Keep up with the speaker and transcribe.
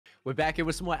We're back here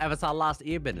with some more Avatar Last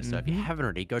Airbender. So if you haven't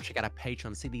already, go check out our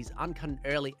Patreon. See these uncut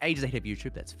early ages ahead of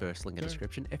YouTube. That's first link in the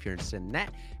description if you're interested in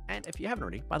that. And if you haven't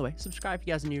already, by the way, subscribe if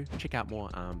you guys are new. Check out more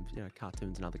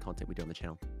cartoons and other content we do on the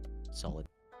channel. Solid.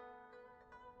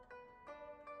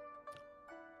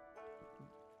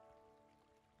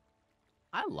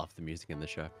 I love the music in the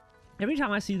show. Every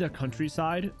time I see the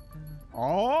countryside,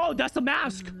 oh, that's the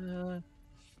mask.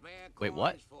 Wait,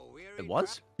 what? It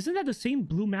was? Isn't that the same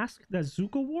blue mask that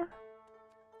Zuko wore?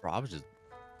 Bro, I was just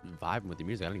vibing with the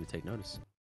music. I didn't even take notice.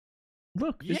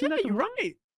 Look, Yeah, isn't that the you're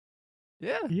right.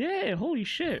 Yeah. Yeah, holy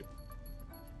shit.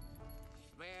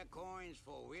 Spare coins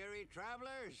for weary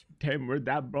travelers. Damn, we're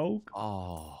that broke.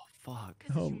 Oh, fuck.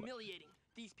 This is humiliating.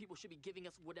 These people should be giving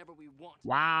us whatever we want.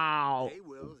 Wow. They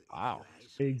will. Wow.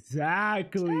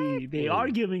 Exactly. They are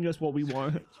giving us what we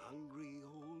want. Hungry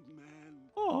old man.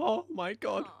 Oh, my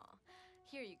God. Aw,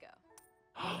 here you go.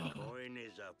 Coin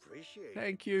is appreciated.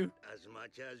 Thank you. As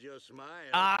much as your smile.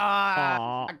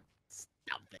 Ah. Aw.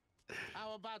 Stop it.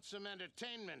 How about some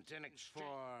entertainment in for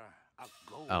a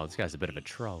gold? Oh, this guy's a bit of a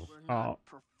troll. We're not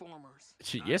performers.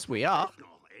 Yes, we are.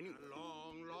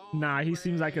 Nah, he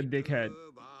seems like a dickhead.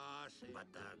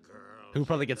 He'll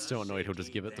probably get so annoyed he'll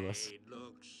just give it to us.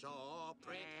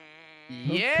 Okay.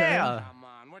 Yeah. Come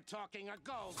on, we're talking a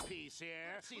gold piece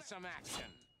here. See some action.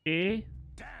 Eh?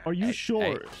 Are you sure?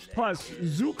 hey. Plus,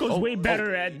 Zuko's way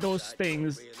better at those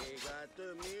things.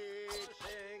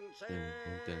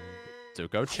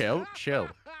 Zuko, chill.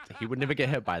 He would never get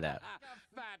hit by that.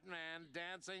 Fat man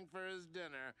dancing for his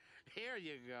dinner. Here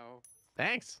you go.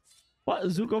 Thanks. What?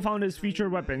 Zuko found his feature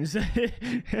weapons.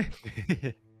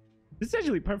 This is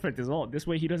actually perfect as well. This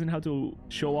way he doesn't have to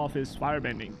show off his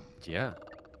firebending. Yeah.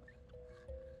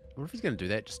 What if he's gonna do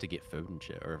that just to get food and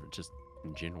shit, or if it just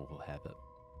in general will have it?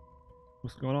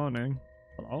 What's going on, man?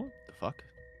 Hello? The fuck?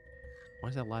 Why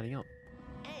is that lighting up?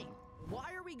 Hey,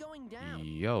 why are we going down?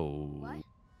 Yo. What?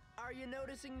 Are you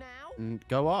noticing now?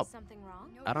 Go up. Something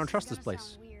wrong? I don't trust this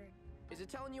place. Is it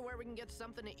telling you where we can get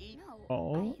something to eat? No.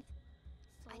 Oh?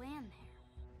 I land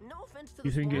there. No offense to You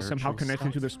the think it's storm. somehow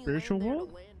connected to the Seen me spiritual land there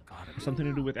world? land. Something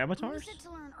to do with When you avatars? said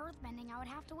to learn earthbending, I would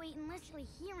have to wait and literally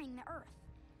hearing the earth.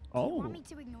 Do you Oh. want me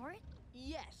to ignore it?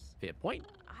 Yes. Fair point.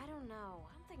 I don't know.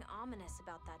 Something ominous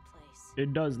about that place.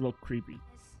 It does look creepy.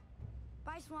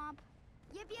 Bye, swamp.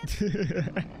 Yip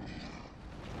yip.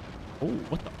 Oh,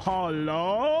 what the?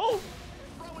 Hello?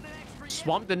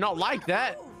 Swamp did not like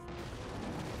that.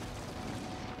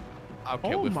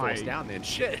 Okay, Oh we're my- forced down then.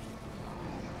 Shit.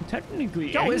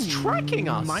 Technically, Yo, it's Aang tracking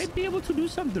us. Might be able to do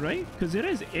something, right? Because it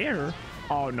is air.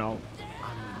 Oh no.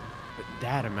 But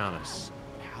that amount of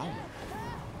power.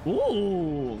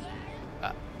 Ooh.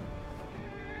 Fuck,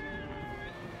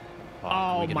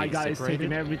 Oh we gonna my get God, he's taking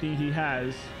separated? everything he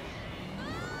has.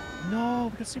 No,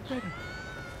 we got separated.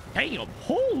 Damn,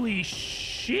 holy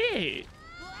shit.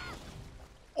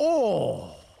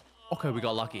 Oh. Okay, we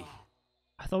got lucky.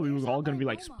 I thought we were all gonna be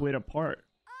like split apart.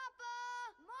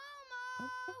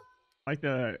 Like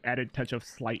the added touch of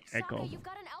slight echo. Sokka, you've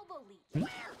got an elbow lead.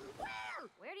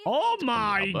 Where do you Oh think-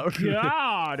 my Elbow.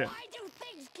 God. Why do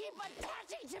things keep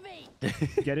attaching to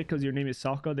me? Get it? Because your name is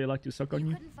Sokka, they like to suck on You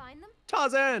you. couldn't find them?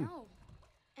 Tarzan. No.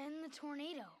 And the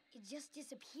tornado. It just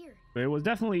disappeared. But it was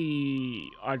definitely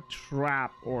a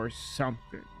trap or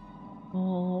something.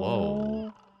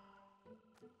 Whoa.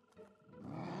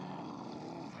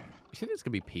 You think there's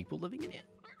gonna be people living in it?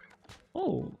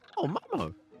 Oh, Oh,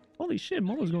 Momo. holy shit,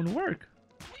 Momo's going to work.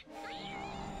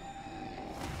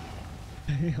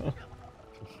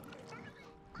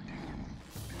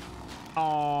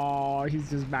 Oh, he's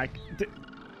just back.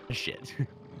 Shit.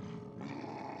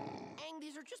 Aang,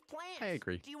 these are just plans. I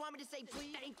agree. Do you want me to say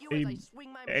thank you Hey, as I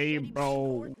swing my hey, machete bro,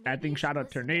 forward? that thing shot a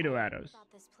tornado at us.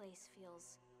 Thought this place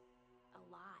feels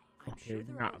alive. I'm Okay, sure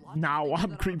there are lots of now things I'm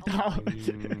that are creeped alive. out.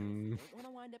 Mm, Don't want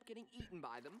to wind up getting eaten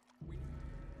by them.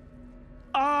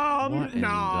 What in No,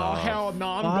 the hell no,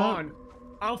 I'm fuck? gone.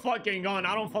 I'm fucking gone.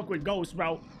 I don't fuck with ghosts,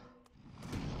 bro.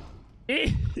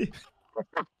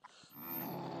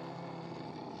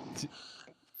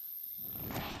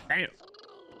 Damn.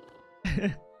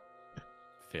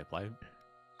 fair play.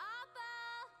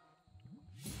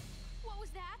 What was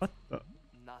that? What the?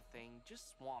 Nothing,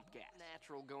 just swamp gas.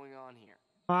 Natural going on here.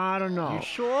 I don't know. You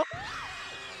sure?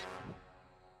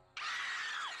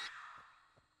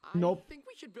 Nope. I think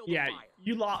we should build Yeah, a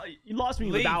fire. you lost me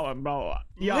Leave. with that one, bro.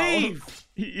 Yo. Leave.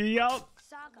 Yup.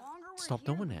 Sokka, longer we're Stop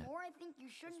here, doing the that. more I think you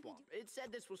shouldn't be Swamp. It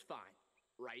said this was fine,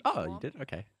 right? Oh, you Swamp? did?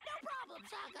 Okay.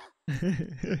 No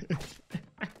problem, Sokka.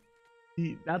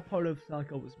 See, that part of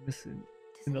Sokka was missing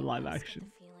in the Does live anyone else get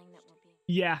action. the feeling that we'll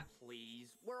be Yeah. Please,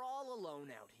 we're all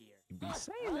alone out here. You be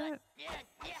saying that. Yeah,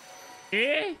 yeah.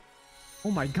 Eh?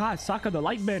 Oh my god, Sokka the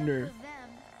Lightbender. Of them.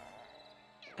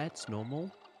 That's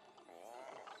normal.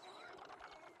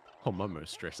 Oh, Momo's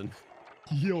stressing.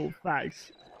 Yo,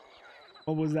 facts.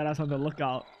 What was that? I was on the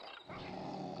lookout.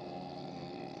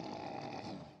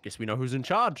 Guess we know who's in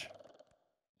charge.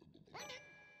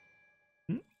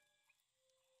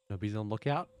 Nobody's on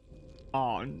lookout.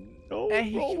 Oh no,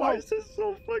 Hey, bro, yo. why is this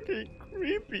so fucking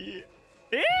creepy?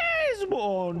 Is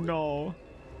oh no.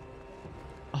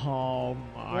 Oh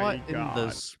my What god. in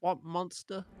the swamp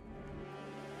monster?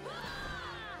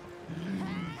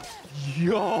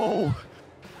 Yo!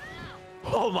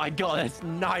 Oh my god, that's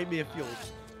nightmare fuel.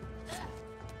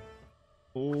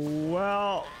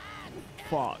 Well,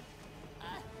 fuck.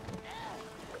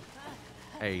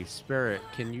 Hey, Spirit,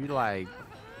 can you like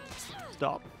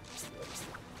stop?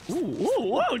 Ooh,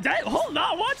 ooh, ooh, that, hold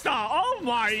on, what the? Oh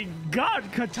my god,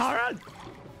 Katara!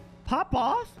 Pop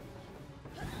off?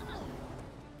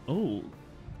 Oh.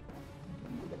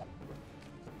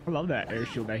 I love that air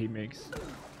shield that he makes.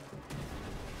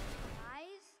 Eyes?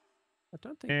 I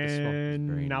don't think the swamp is And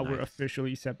very now nice. we're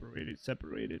officially separated.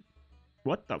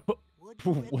 What the? What'd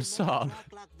you really What's make it up?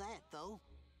 act like that, though?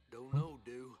 Don't know,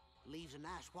 do. Leaves a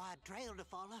nice wide trail to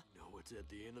follow. Know what's at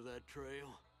the end of that trail?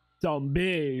 Some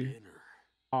big. Dinner.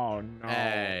 Oh no.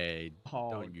 Hey,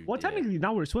 Oh. don't you Well, dare. technically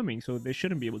now we're swimming, so they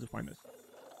shouldn't be able to find us.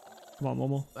 Come on,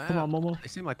 Momo. Come on, Momo. They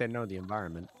seem like they know the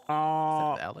environment. Is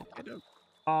that the alligator?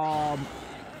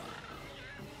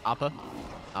 Upper?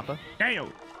 Upper?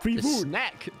 Damn. Free The food.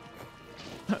 snack!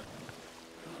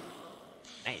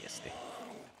 Nasty.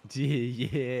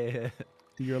 Yeah.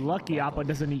 You're lucky Appa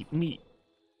doesn't eat meat.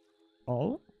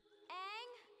 Oh?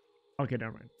 Aang? Okay,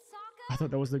 never mind. Sokka? I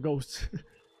thought that was the ghost.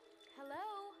 Hello?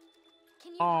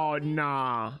 Can you Oh, help me?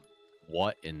 nah.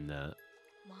 What in the...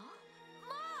 Mom?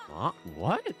 Mom!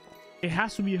 What? It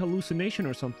has to be a hallucination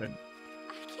or something.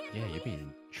 I can't Yeah, you're believe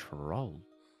being trolled.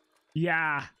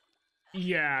 Yeah.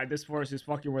 Yeah, this forest is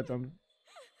fucking with them.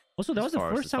 Also, that This was the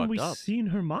forest first is time fucked we up. seen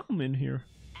her mom in here.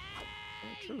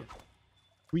 True.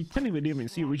 We technically didn't even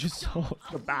see her. We just saw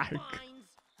the back.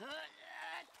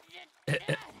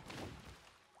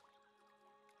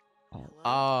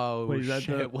 Oh, Wait, is that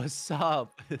shit, the- what's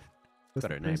up? That's What's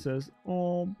the her name? princess.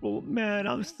 Oh, bro, man,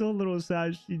 I'm still a little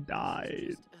sad she died.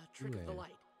 Just a trick of the Yeah.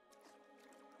 light.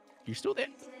 You still there?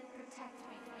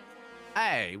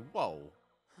 Hey, whoa.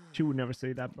 She would never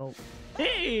say that, bro.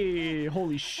 Hey,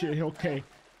 holy shit. Okay.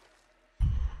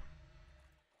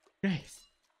 Okay.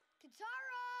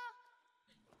 Katara!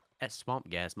 That swamp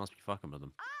gas must be fucking with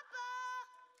him.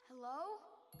 Appa! Hello?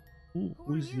 Ooh, Who are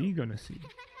who's he you? gonna see?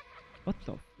 What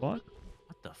the fuck?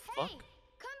 What the Hey! fuck?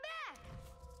 Come back!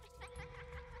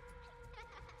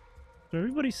 So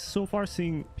everybody's so far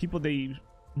seeing people they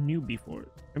knew before.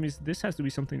 I mean, this has to be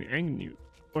something Aang knew.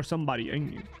 Or somebody Aang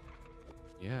knew.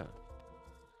 Yeah.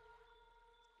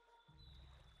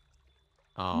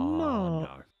 Oh, No.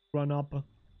 no. Run, Appa.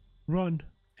 Run.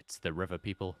 It's the river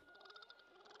people.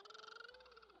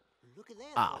 Look at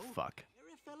that, Ah, though. fuck.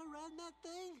 Every fella riding that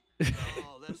thing?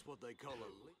 Oh, that's what they call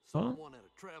a Huh? someone at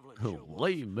a traveling show.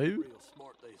 Holy once. moo. Real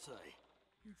smart, they say.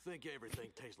 You think everything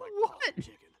tastes like What? pot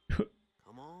chicken.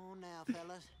 Come on now,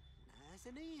 fellas. Nice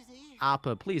and easy.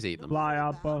 Appa, please eat them. Fly,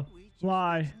 Appa.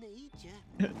 Fly.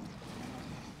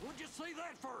 What'd you say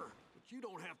that for? But you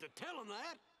don't have to tell them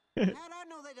that. How'd I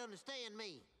know they'd understand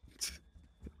me?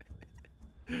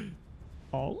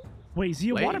 Oh? Wait, is he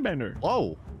a Wait. waterbender?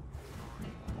 Whoa.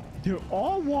 They're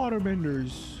all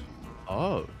waterbenders.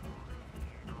 Oh.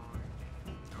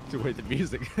 To wait the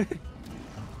music.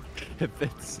 It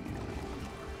fits.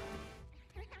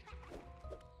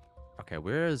 Okay,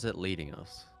 where is it leading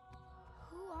us?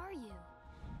 Who are you?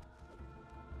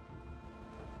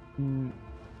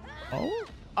 Oh?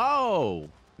 Oh!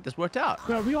 This worked out.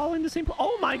 Are we all in the same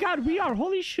Oh my god, we are.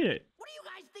 Holy shit. What do you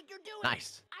guys think you're doing?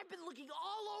 Nice. I've been looking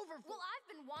all over for. Well, I've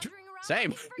been wandering around Same.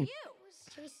 looking for you. I was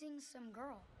chasing some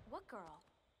girl. What girl?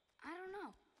 I don't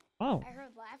know. Oh. I heard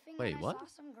laughing Wait, and what? I saw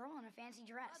some girl in a fancy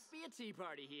dress. Must be a tea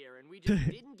party here, and we just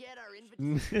didn't get our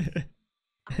invitation.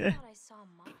 I thought I saw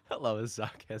Mom Hello, is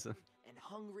sarcasm. and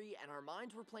hungry, and our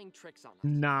minds were playing tricks on us.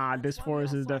 Nah, That's this why we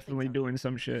forest all is saw definitely things doing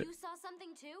some shit. You saw something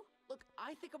too? Look,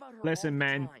 I think about her. Listen, all the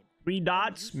man. time. 3 And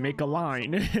dots, you saw make a Mom, so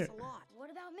line. it means a lot.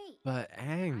 What about me? But I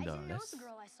hang didn't though, know that's... the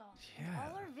girl I saw. Yeah.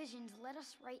 All our visions led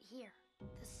us right here.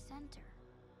 The center.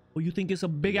 Oh, you think it's a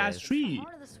big ass Yes. The tree?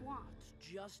 heart of the swamp. It's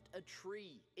just a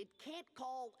tree. It can't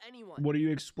call anyone. What do you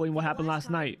explain what For the happened last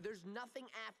time, night? There's nothing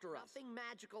after us. Nothing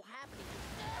magical happening.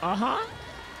 Uh-huh.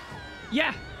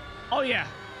 Yeah. Oh yeah.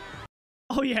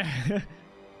 Oh yeah.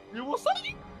 You will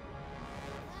say?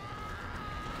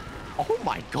 Oh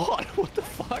my god, what the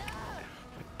fuck?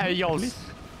 Hey, yo, At least,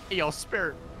 hey, yo,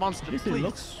 spirit monster, at least please. it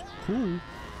looks cool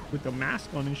with the mask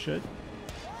on and shit.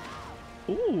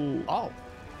 Ooh. Oh,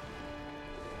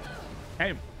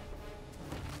 Hey.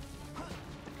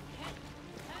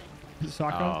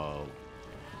 Sokka. oh.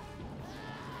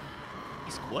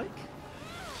 He's quick.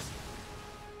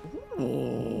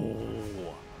 Ooh.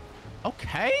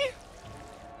 Okay.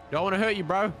 Don't want to hurt you,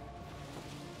 bro.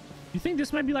 You think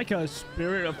this might be like a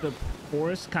spirit of the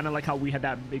forest, kind of like how we had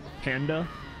that big panda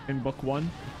in book 1?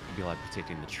 Could be like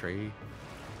protecting the tree,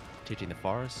 protecting the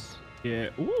forest. Yeah.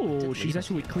 Ooh, Did she's leave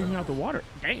actually us. cleaning out the water.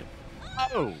 Damn.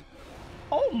 Oh.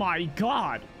 Oh my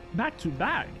god. Back to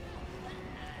back.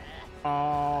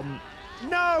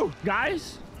 No.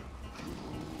 Guys.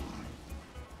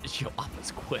 Yo, up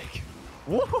is quick.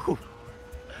 Woo.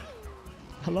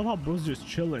 I love how bro's just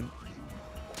chilling.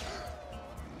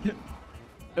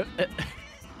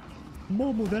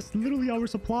 Momo, that's literally our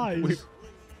supplies.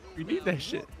 We need that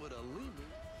shit.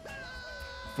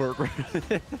 For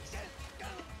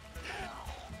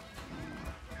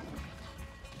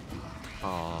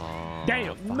oh,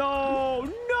 Damn. fuck.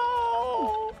 No.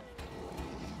 No.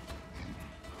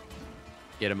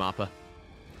 Get him, Appa.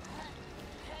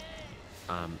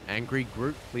 Angry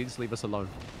group, please leave us alone.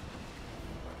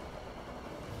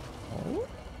 Oh.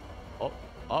 Oh,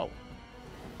 oh.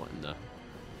 What in the?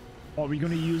 Are we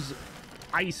gonna use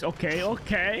ice? Okay.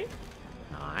 Okay.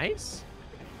 Nice.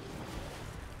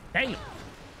 Damn.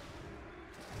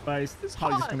 But it's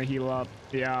probably just hot. gonna heal up.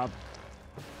 Yeah.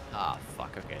 Ah,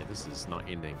 fuck. Okay, this is not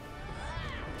ending.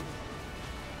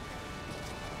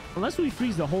 Unless we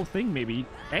freeze the whole thing, maybe.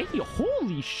 Hey,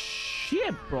 holy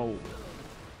shit, bro.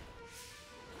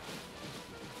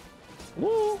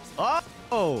 Ooh.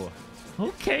 Oh.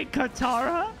 Okay,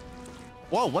 Katara.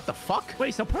 Whoa, what the fuck? Wait,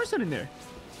 it's a person in there.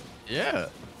 Yeah.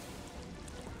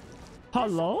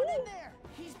 Hello? In there.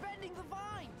 He's bending the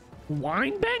vine.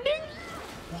 Wine bending?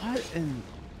 What in?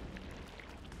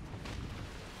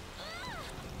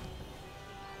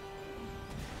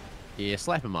 Yeah,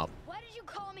 slap him up. Why did you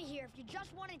call me here if you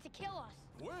just wanted to kill us?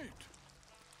 Wait.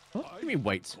 What do you mean,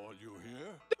 wait? Call you here?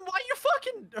 Then why are you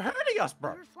fucking hurting us,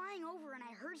 bro? We were flying over and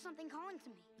I heard something calling to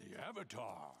me. The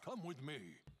Avatar. Come with me.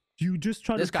 You just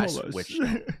tried This to guy kill us. switched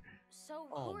up. So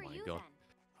Oh who are my you God.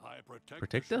 then? I protect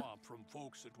Protector? the swamp from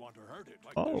folks that want to hurt it.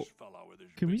 Like Oh. this fella with his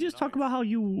Can we big just talk knife. about how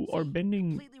you are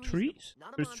bending Completely trees? reasonable.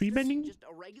 Not a There's tree monstrous, bending? Just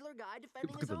a regular guy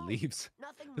defending Look his at the own. leaves.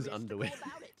 Nothing His mystical underwear.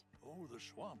 about it. Oh, the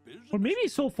swamp is. Or maybe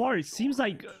so far it seems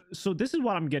like so this is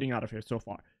what I'm getting out of here so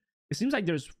far. It seems like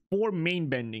there's 4 main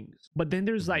bendings, but then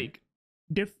there's like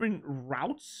different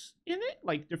routes in it,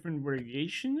 like different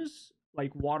variations,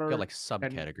 like water. Got like then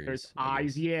subcategories. there's I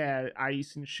eyes, guess. yeah,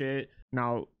 ice and shit.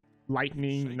 Now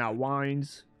lightning, now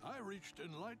wines. I reached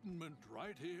enlightenment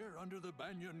right here under the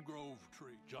banyan grove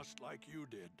tree, just like you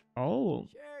did. Oh,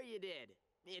 Sure you did.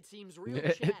 It seems real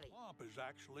chatty. Swamp is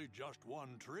actually just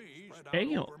one tree spread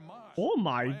Damn. out over miles. Oh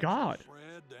my Branches God.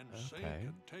 Spread, then sink Okay.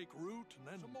 and take root, and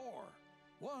then some more.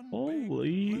 One big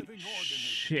holy living organism,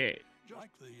 shit.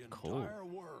 like the Cool. entire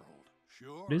world.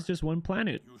 Sure. It is just one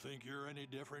planet. You think you're any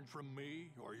different from me,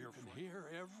 or you can hear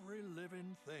every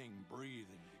living thing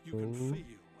breathing. You can Oh.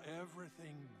 feel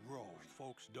everything grow.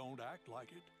 Folks don't act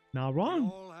like it. Not We wrong.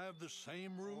 all have the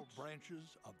same root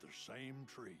branches of the same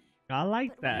tree. I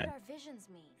like But what did that. our visions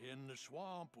mean? In the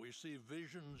swamp, we see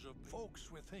visions of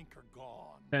folks we think are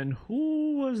gone. Then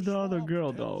who was the other Swamp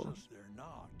girl tells though? us they're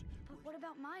not. But what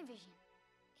about my vision?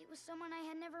 It was someone I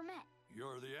had never met.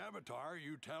 You're the Avatar,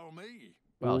 you tell me.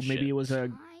 Well, maybe shit. it was a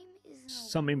Time is an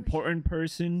some illusion. important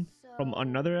person from So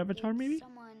another Avatar, it's maybe.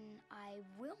 Someone I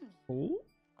will meet. Oh,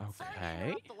 Sorry to Okay.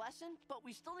 interrupt the lesson, but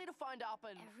we still need to find Appa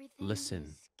and... Everything Listen.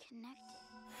 is connected.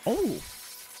 oh,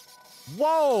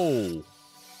 Whoa!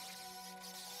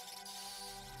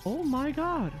 oh my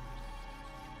God!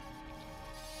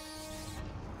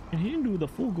 And he didn't do the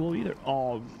full glow either.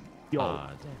 Oh, yo, Ah,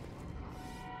 damn. Come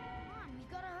on, we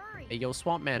gotta hurry. Hey, yo,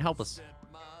 Swamp Man, help us.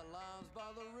 My lines by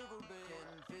the riverbed,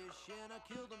 fish and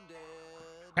I killed them dead.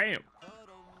 damn! Cut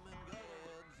 'em and got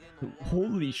heads in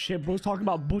Holy shit, bro's talking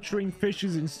about butchering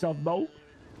fishes and stuff, bro.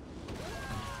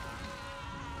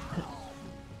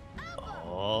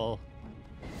 Oh.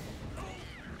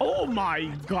 Oh my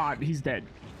God, he's dead.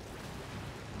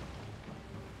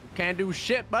 Can't do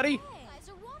shit, buddy.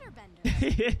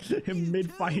 Hey, guys are waterbenders.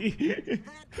 Mid fight.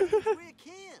 We're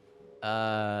kin.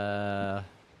 I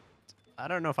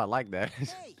don't know if I like that.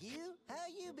 Hey, you. How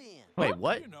you been? Wait,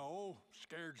 what? You know,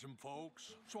 scared some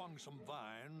folks, swung some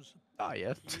vines. Oh,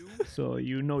 yeah. You So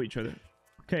you know each other.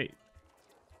 Okay.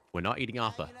 We're not eating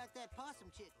Appa. like that possum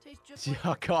chick? Tastes just like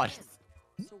Oh, God.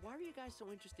 So why are you guys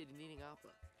so interested in eating Appa?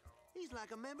 He's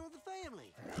like a member of the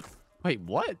family. Wait,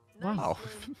 what? Nice, Wow.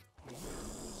 Slim.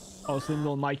 Oh, Slim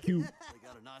don't like you. They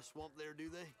got a nice swamp there, do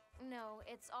they? No,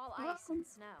 it's all ice and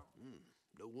snow.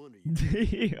 No wonder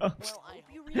you. Damn. Well, I hope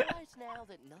you realize now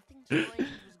that nothing strange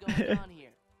was going on here.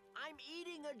 I'm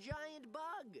eating a giant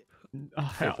bug.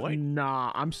 Hell, Wait.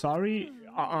 nah, I'm sorry.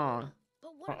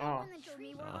 But what about when they told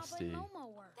me where Nasty. Abba and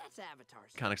Momo were? That's Avatar.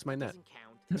 Can't explain that. Doesn't count.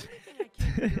 The only thing I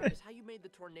can't figure out is how you made the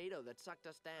tornado that sucked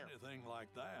us down. Anything like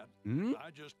that. Hmm? I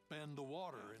just bend the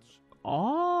water. It's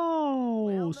Oh,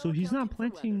 Well, so no he's not accounting for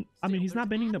planting. weather. I mean, Still, he's not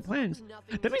there's bending the plants. absolutely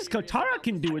nothing That means mysterious Katara about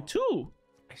can this do it too.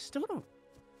 I still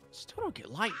don't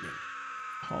get lightning.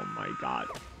 Oh my god.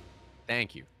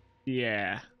 Thank you.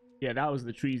 Yeah, that was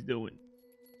the trees doing.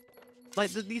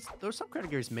 Like those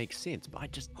subcategories make sense,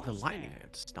 but the lightning,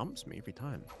 it stumps me every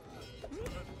time.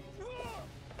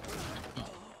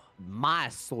 My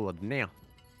sword now.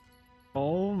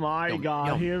 Oh my Yum, god,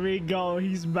 yum. here we go.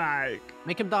 He's back.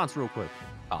 Make him dance real quick.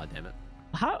 Oh damn it.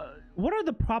 What are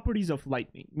the properties of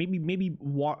lightning?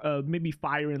 Maybe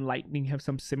fire and lightning have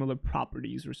some similar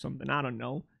properties or something. I don't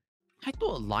know. I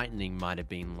thought lightning might have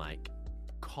been like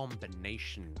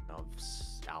combination of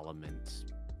elements,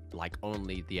 like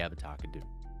only the Avatar could do,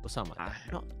 or something like I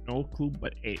that. have no clue,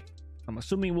 but hey, I'm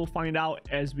assuming we'll find out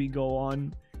as we go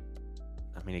on.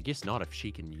 I mean, I guess not if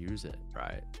she can use it,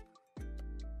 right?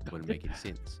 It wouldn't make any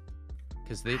sense.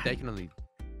 Because they can only...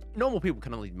 Normal people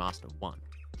can only master one.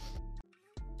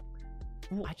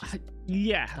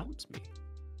 Yeah, Stumps me.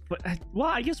 but well,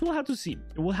 I guess we'll have to see.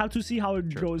 We'll have to see how it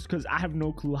Sure. goes because I have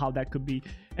no clue how that could be.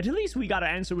 At least we got to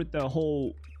answer with the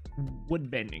whole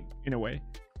wood bending in a way.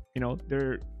 You know,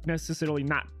 they're necessarily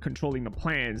not controlling the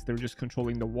plants. They're just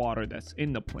controlling the water that's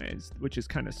in the plants, which is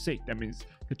kind of sick. That means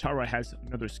Katara has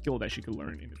another skill that she could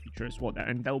learn in the future as well.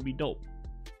 And that will be dope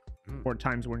for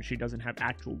times when she doesn't have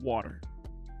actual water.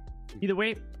 Either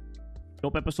way,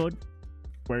 dope episode.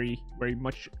 Very, very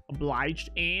much obliged.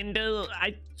 And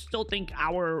I still think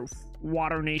our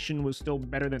water nation was still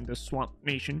better than the swamp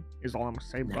nation, is all I'm gonna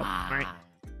say, bro. Right?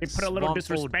 They put a little Swamp all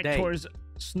disrespect day. towards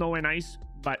snow and ice,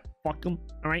 but fuck them.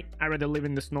 All right, I'd rather live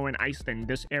in the snow and ice than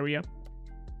this area.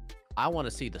 I want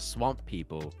to see the swamp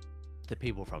people, the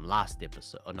people from last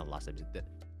episode, or not last episode,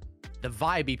 the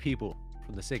vibey people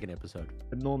from the second episode.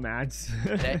 The nomads.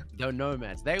 The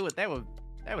nomads. They would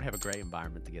have a great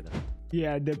environment together.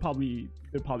 Yeah, they'd probably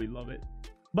love it.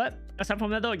 But aside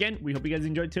from that though, again, we hope you guys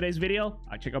enjoyed today's video.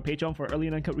 Check out Patreon for early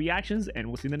and uncut reactions, and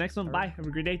we'll see you in the next one. Bye. Have a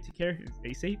great day. Take care and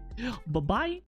stay safe. Bye bye.